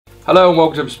Hello and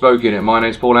welcome to Bespoke Unit. My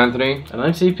name's Paul Anthony. And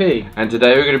I'm CP. And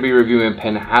today we're going to be reviewing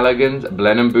Penhaligon's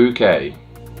Blenheim Bouquet.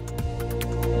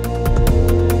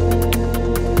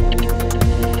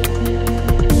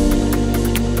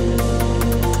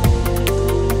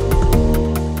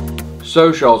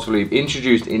 So Charles-Philippe,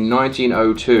 introduced in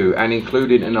 1902 and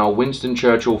included in our Winston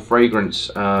Churchill fragrance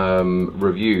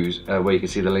reviews, where you can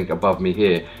see the link above me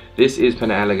here. This is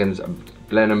Penhaligon's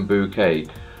Blenheim Bouquet.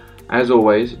 As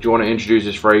always, do you want to introduce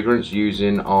this fragrance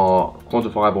using our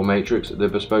quantifiable matrix, the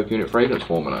Bespoke Unit fragrance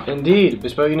formula? Indeed,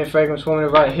 Bespoke Unit fragrance formula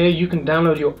right here. You can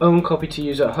download your own copy to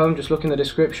use at home. Just look in the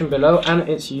description below and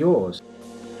it's yours.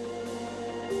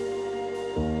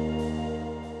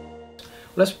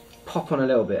 Let's pop on a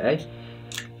little bit, eh?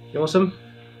 You want some?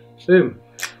 Boom.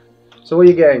 So what are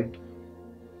you getting?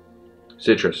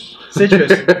 Citrus. Citrus.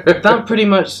 That pretty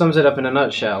much sums it up in a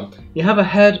nutshell. You have a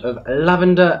head of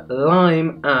lavender,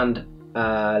 lime and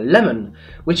lemon,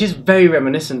 which is very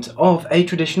reminiscent of a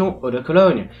traditional Eau de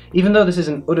Cologne. Even though this is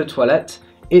an Eau de Toilette,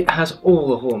 it has all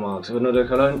the hallmarks of an Eau de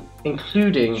Cologne,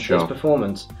 including its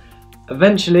performance.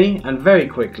 Eventually, and very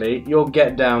quickly, you'll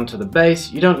get down to the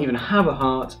base. You don't even have a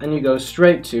heart, and you go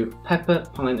straight to pepper,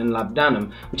 pine and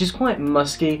labdanum, which is quite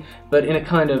musky, but in a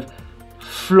kind of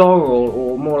floral,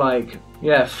 or more like,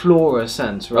 yeah, flora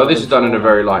sense. Oh, this is done in a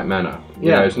very light manner.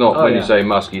 You know, it's not, when you say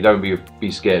musky, don't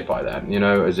be scared by that. You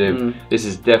know, as if this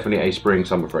is definitely a spring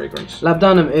summer fragrance.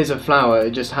 Labdanum is a flower. It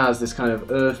just has this kind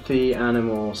of earthy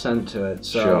animal scent to it.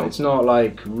 So it's not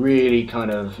like really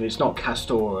kind of, it's not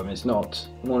castorum. It's not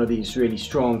one of these really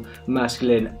strong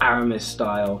masculine Aramis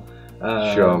style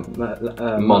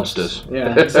monsters.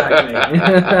 Yeah, exactly.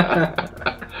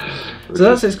 So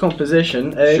that's its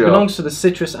composition. It belongs to the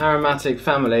citrus aromatic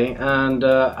family, and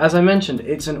as I mentioned,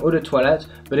 it's an Eau de Toilette,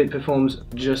 but it performs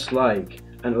just like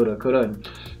an Eau de Cologne.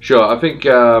 Sure, I think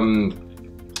you know,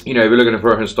 if you're looking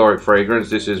for a historic fragrance,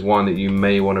 this is one that you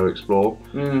may want to explore.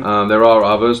 There are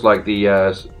others like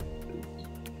the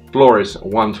Floris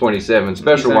 127,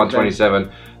 Special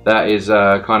 127, that is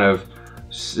kind of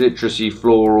citrusy,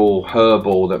 floral,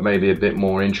 herbal, that may be a bit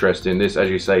more interesting. This, as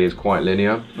you say, is quite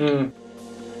linear.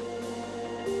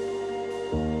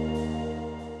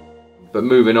 But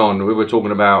moving on, we were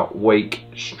talking about wake,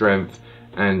 strength,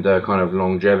 and kind of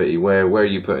longevity. Where are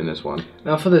you putting this one?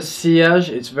 Now for the sillage,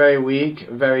 it's very weak,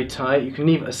 very tight. You can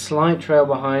leave a slight trail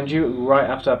behind you right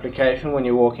after application when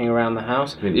you're walking around the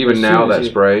house. I mean, even now that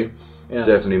spray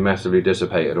definitely massively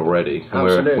dissipated already, and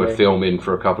we're filming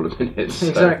for a couple of minutes. So,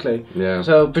 exactly. Yeah.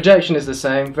 So projection is the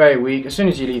same, very weak. As soon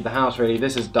as you leave the house, really,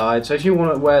 this has died. So if you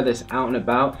want to wear this out and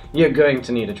about, you're going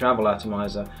to need a travel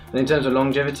atomizer. And in terms of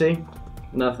longevity,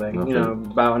 nothing. You know,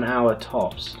 about an hour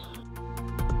tops.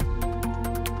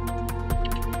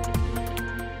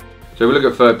 So we look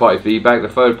at third-party feedback. The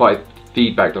third-party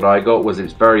feedback that I got was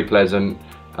it's very pleasant,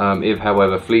 if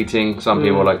however fleeting. Some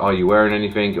people are like, are you wearing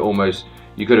anything? Almost,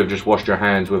 you could have just washed your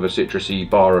hands with a citrusy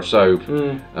bar of soap,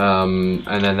 and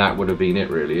then that would have been it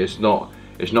really. It's not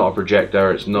a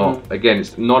projector, it's not, again,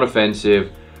 it's not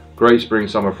offensive. Great spring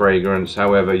summer fragrance,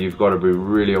 however you've got to be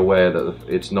really aware that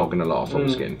it's not going to last on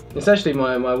the skin. It's actually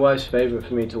my wife's favourite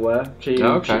for me to wear. She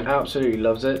absolutely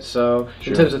loves it. So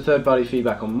in terms of third party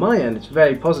feedback on my end, it's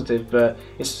very positive, but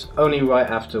it's only right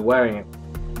after wearing it.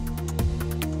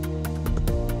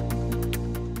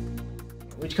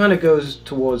 Which kind of goes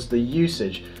towards the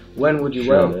usage. When would you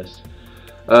wear this?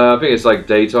 I think it's like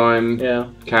daytime,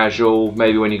 casual,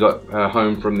 maybe when you got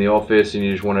home from the office and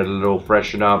you just wanted a little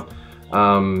freshen up.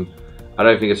 I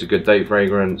don't think it's a good date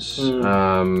fragrance.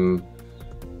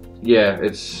 Yeah,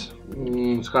 it's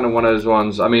kind of one of those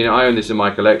ones. I mean, I own this in my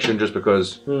collection just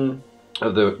because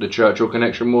of the Churchill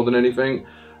connection more than anything.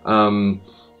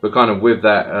 But kind of with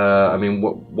that, I mean,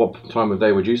 what time of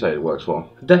day would you say it works for?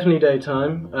 Definitely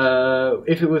daytime.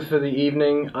 If it was for the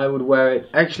evening, I would wear it.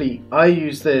 Actually, I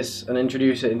use this and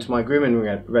introduce it into my grooming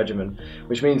regimen,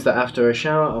 which means that after a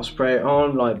shower, I'll spray it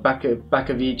on like back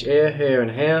of each ear, here and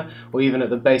here, or even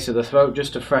at the base of the throat,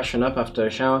 just to freshen up after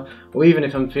a shower. Or even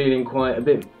if I'm feeling quite a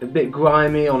bit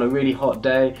grimy on a really hot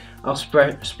day, I'll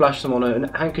splash them on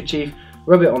a handkerchief,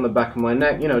 rub it on the back of my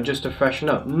neck, you know, just to freshen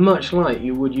up, much like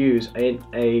you would use a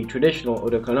traditional Eau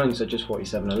de Cologne such as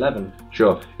 4711.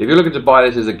 Sure. If you're looking to buy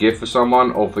this as a gift for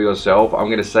someone or for yourself, I'm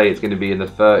going to say it's going to be in the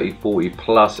 30, 40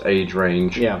 plus age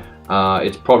range. Yeah.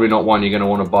 It's probably not one you're going to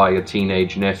want to buy your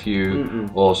teenage nephew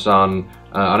or son.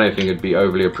 I don't think it'd be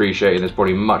overly appreciated. There's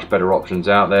probably much better options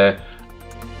out there.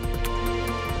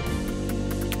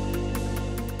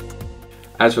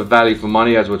 As for value for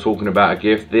money, as we're talking about a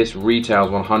gift, this retails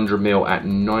 100ml at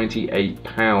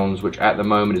 £98, which at the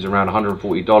moment is around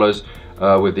 $140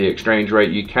 with the exchange rate.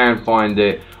 You can find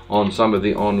it on some of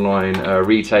the online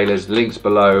retailers. Links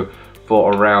below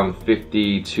for around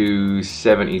 $50 to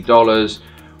 $70,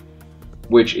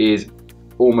 which is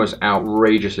almost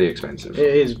outrageously expensive.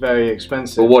 It is very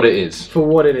expensive. For what it is. For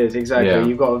what it is, exactly. Yeah.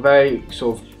 You've got a very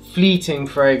sort of fleeting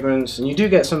fragrance, and you do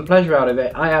get some pleasure out of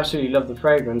it. I absolutely love the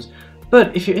fragrance.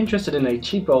 But if you're interested in a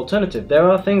cheaper alternative, there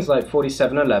are things like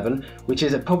 4711, which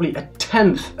is probably a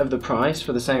tenth of the price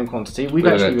for the same quantity. We've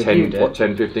actually reviewed it. What,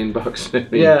 10, 15 bucks?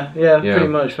 Yeah, pretty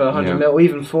much for 100 ml, or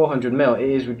even 400 ml. It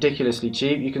is ridiculously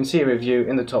cheap. You can see a review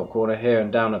in the top corner here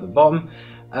and down at the bottom.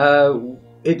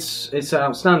 It's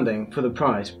outstanding for the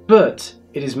price, but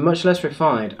it is much less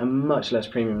refined and much less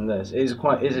premium than this. It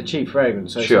is a cheap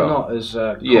fragrance, so it's not as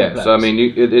complex. Yeah, so I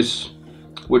mean,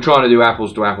 we're trying to do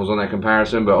apples to apples on that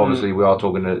comparison, but obviously we are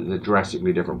talking a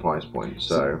drastically different price point.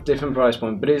 So different price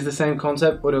point, but it is the same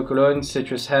concept: Eau de Cologne,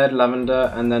 citrus head,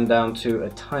 lavender, and then down to a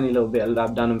tiny little bit of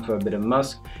labdanum for a bit of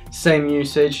musk. Same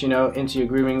usage, you know, into your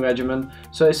grooming regimen.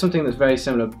 So it's something that's very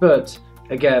similar, but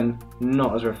again,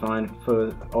 not as refined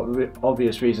for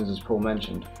obvious reasons, as Paul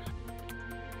mentioned.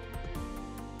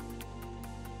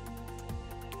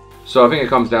 So I think it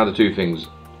comes down to two things.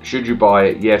 Should you buy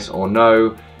it, yes or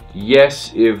no?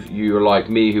 Yes, if you're like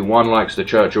me, who one, likes the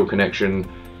Churchill connection,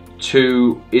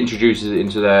 two, introduces it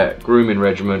into their grooming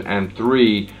regimen, and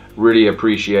three, really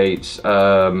appreciates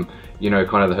you know,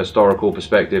 kind of the historical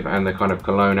perspective and the kind of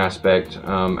cologne aspect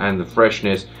and the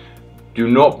freshness. Do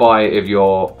not buy it if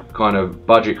you're kind of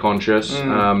budget conscious.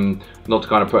 Not to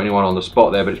kind of put anyone on the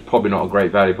spot there, but it's probably not a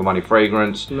great value for money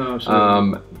fragrance. No,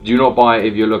 absolutely. Do not buy it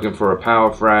if you're looking for a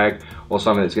power frag or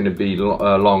something that's going to be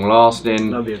long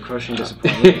lasting. That'll be a crushing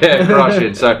disappointment. Yeah,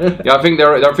 crushing. So yeah, I think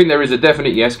there is a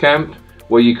definite yes camp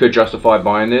where you could justify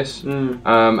buying this, and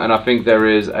I think there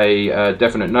is a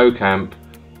definite no camp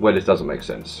where this doesn't make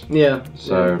sense. Yeah.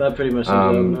 So that pretty much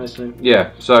sums it up nicely.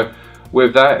 Yeah. So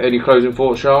with that, any closing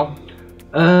thoughts, Charles?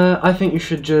 I think you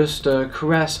should just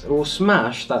caress or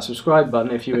smash that subscribe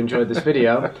button if you enjoyed this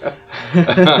video.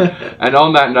 And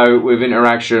on that note, with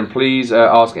interaction, please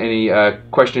ask any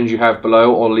questions you have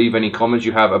below, or leave any comments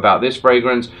you have about this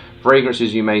fragrance.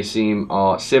 Fragrances you may seem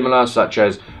are similar, such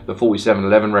as the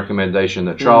 4711 recommendation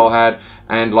that Charles had,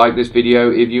 and like this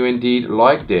video if you indeed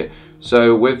liked it.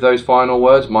 So with those final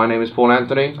words, my name is Paul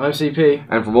Anthony. I'm CP.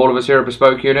 And from all of us here at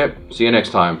Bespoke Unit, see you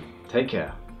next time. Take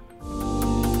care.